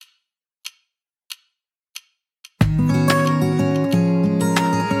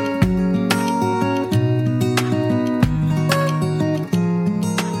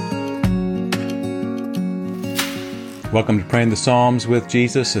Welcome to Praying the Psalms with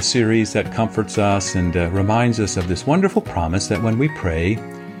Jesus, a series that comforts us and reminds us of this wonderful promise that when we pray,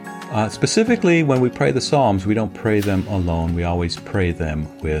 specifically when we pray the Psalms, we don't pray them alone. We always pray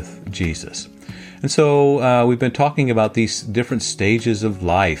them with Jesus. And so we've been talking about these different stages of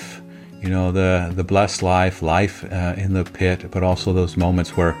life, you know, the blessed life in the pit, but also those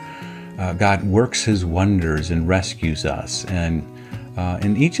moments where God works his wonders and rescues us. And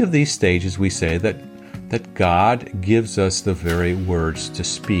in each of these stages, we say that God gives us the very words to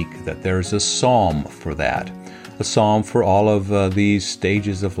speak, that there's a psalm for that, a psalm for all of these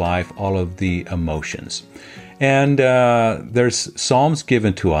stages of life, all of the emotions. And there's psalms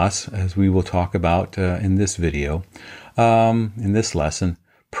given to us, as we will talk about in this video, in this lesson,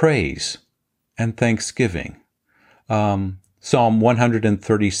 praise and thanksgiving. Psalm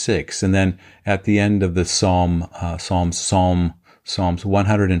 136, and then at the end of the Psalms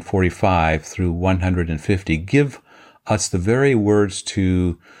 145 through 150 give us the very words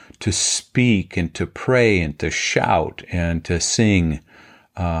to speak and to pray and to shout and to sing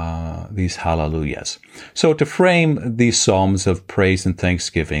these hallelujahs. So to frame these psalms of praise and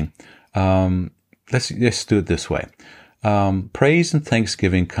thanksgiving, let's do it this way. Praise and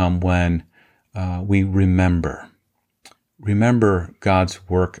thanksgiving come when we remember God's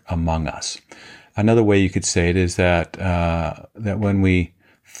work among us. Another way you could say it is that when we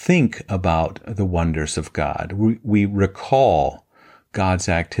think about the wonders of God, we recall God's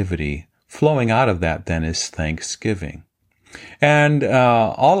activity. Flowing out of that then is thanksgiving. And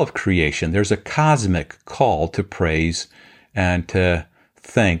all of creation, there's a cosmic call to praise and to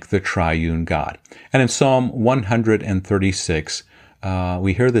thank the triune God. And in Psalm 136,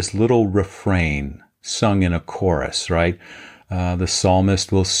 we hear this little refrain sung in a chorus, right? The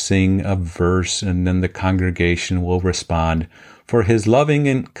psalmist will sing a verse, and then the congregation will respond, "For his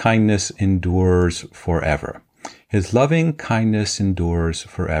loving kindness endures forever." His loving kindness endures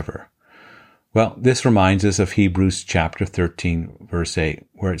forever. Well, this reminds us of Hebrews chapter 13, verse 8,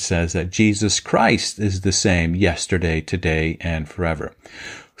 where it says that Jesus Christ is the same yesterday, today, and forever.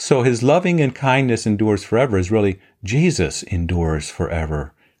 So his loving and kindness endures forever is really Jesus endures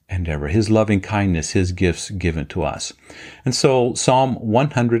forever and ever. His loving kindness, his gifts given to us. And so Psalm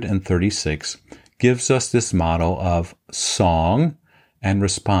 136 gives us this model of song and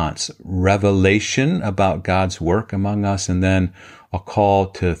response, revelation about God's work among us, and then a call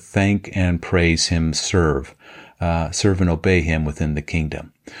to thank and praise him, serve and obey him within the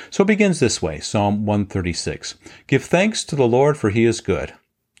kingdom. So it begins this way, Psalm 136. Give thanks to the Lord, for he is good.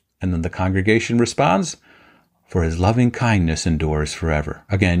 And then the congregation responds, for his loving kindness endures forever.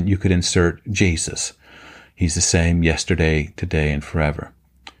 Again, you could insert Jesus. He's the same yesterday, today, and forever.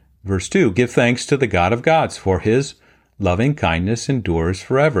 Verse 2, give thanks to the God of gods, for his loving kindness endures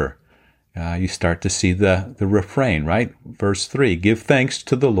forever. You start to see the refrain, right? Verse 3, give thanks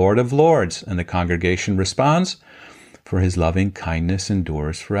to the Lord of lords. And the congregation responds, for his loving kindness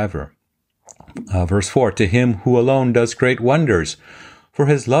endures forever. Verse 4, to him who alone does great wonders, for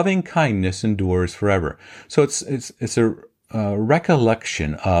his loving kindness endures forever. So it's a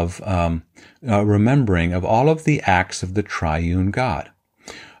recollection of remembering of all of the acts of the triune God.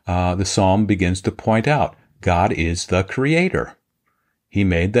 The psalm begins to point out God is the creator. He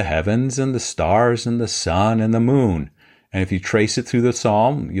made the heavens and the stars and the sun and the moon. And if you trace it through the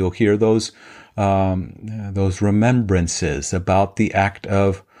psalm, you'll hear those remembrances about the act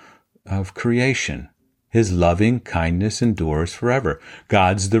of creation. His loving kindness endures forever.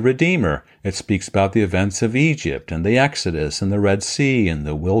 God's the Redeemer. It speaks about the events of Egypt and the Exodus and the Red Sea and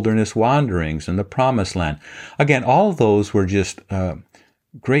the wilderness wanderings and the Promised Land. Again, all of those were just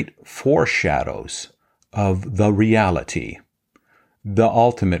great foreshadows of the reality, the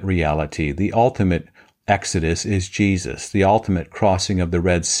ultimate reality. The ultimate Exodus is Jesus. The ultimate crossing of the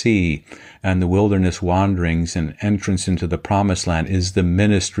Red Sea and the wilderness wanderings and entrance into the Promised Land is the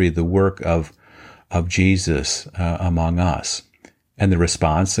ministry, the work of Jesus among us. And the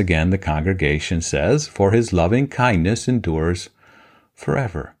response, again, the congregation says, for his loving kindness endures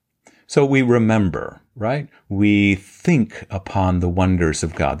forever. So we remember, right? We think upon the wonders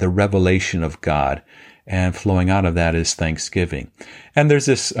of God, the revelation of God, and flowing out of that is thanksgiving. And there's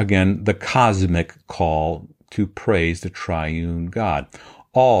this, again, the cosmic call to praise the triune God,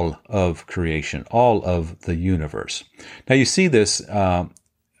 all of creation, all of the universe. Now you see this,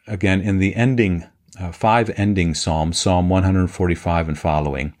 again, in the ending 5 ending psalms, Psalm 145 and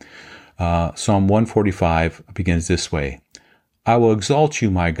following. Psalm 145 begins this way. I will exalt you,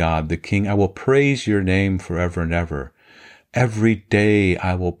 my God, the King. I will praise your name forever and ever. Every day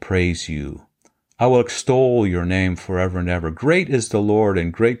I will praise you. I will extol your name forever and ever. Great is the Lord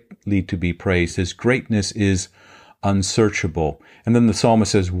and greatly to be praised. His greatness is unsearchable. And then the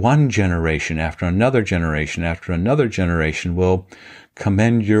psalmist says, one generation after another generation after another generation will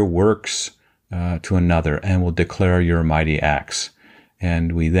commend your works to another and will declare your mighty acts.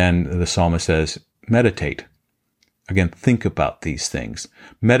 And the psalmist says, meditate. Again, think about these things.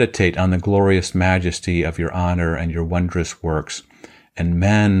 Meditate on the glorious majesty of your honor and your wondrous works. And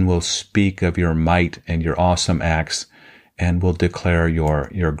men will speak of your might and your awesome acts and will declare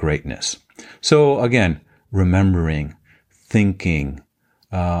your greatness. So again, remembering, thinking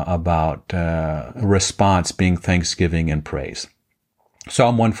about a response being thanksgiving and praise.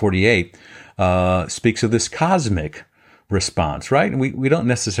 Psalm 148 speaks of this cosmic response, right? And we don't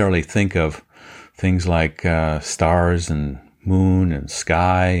necessarily think of things like stars and moon and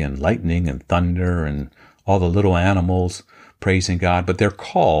sky and lightning and thunder and all the little animals praising God, but they're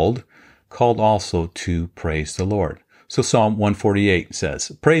called also to praise the Lord. So Psalm 148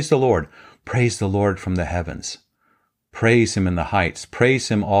 says, praise the Lord from the heavens. Praise him in the heights. Praise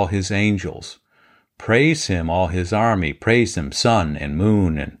him, all his angels. Praise him, all his army. Praise him, sun and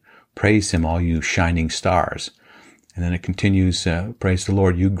moon, and praise him, all you shining stars. And then it continues, praise the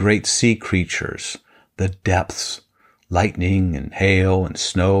Lord, you great sea creatures, the depths, lightning and hail and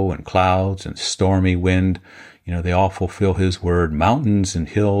snow and clouds and stormy wind. They all fulfill his word, mountains and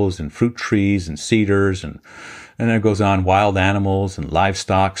hills and fruit trees and cedars. And then it goes on, wild animals and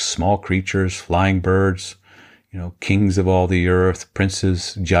livestock, small creatures, flying birds, kings of all the earth,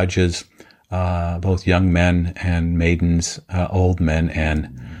 princes, judges, both young men and maidens, old men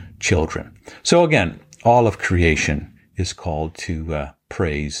and children. So again, all of creation is called to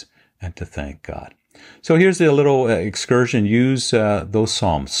praise and to thank God. So here's a little excursion. Use those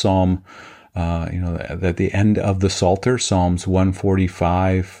Psalms. At the end of the Psalter, Psalms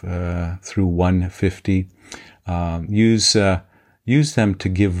 145 through 150. Use them to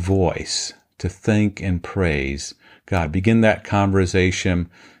give voice, to thank and praise God. Begin that conversation,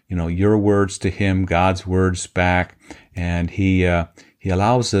 your words to him, God's words back, and he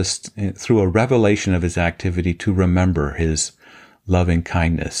allows us, through a revelation of his activity, to remember his loving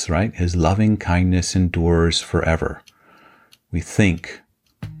kindness, right? His loving kindness endures forever. We thank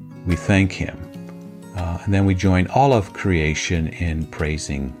him. And then we join all of creation in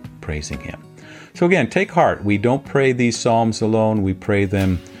praising him. So again, take heart. We don't pray these Psalms alone. We pray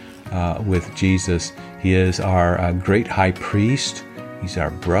them with Jesus. He is our great high priest. He's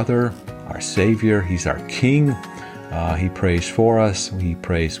our brother, our Savior. He's our King. He prays for us. He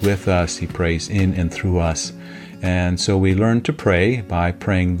prays with us. He prays in and through us. And so we learn to pray by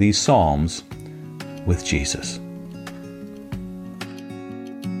praying these Psalms with Jesus.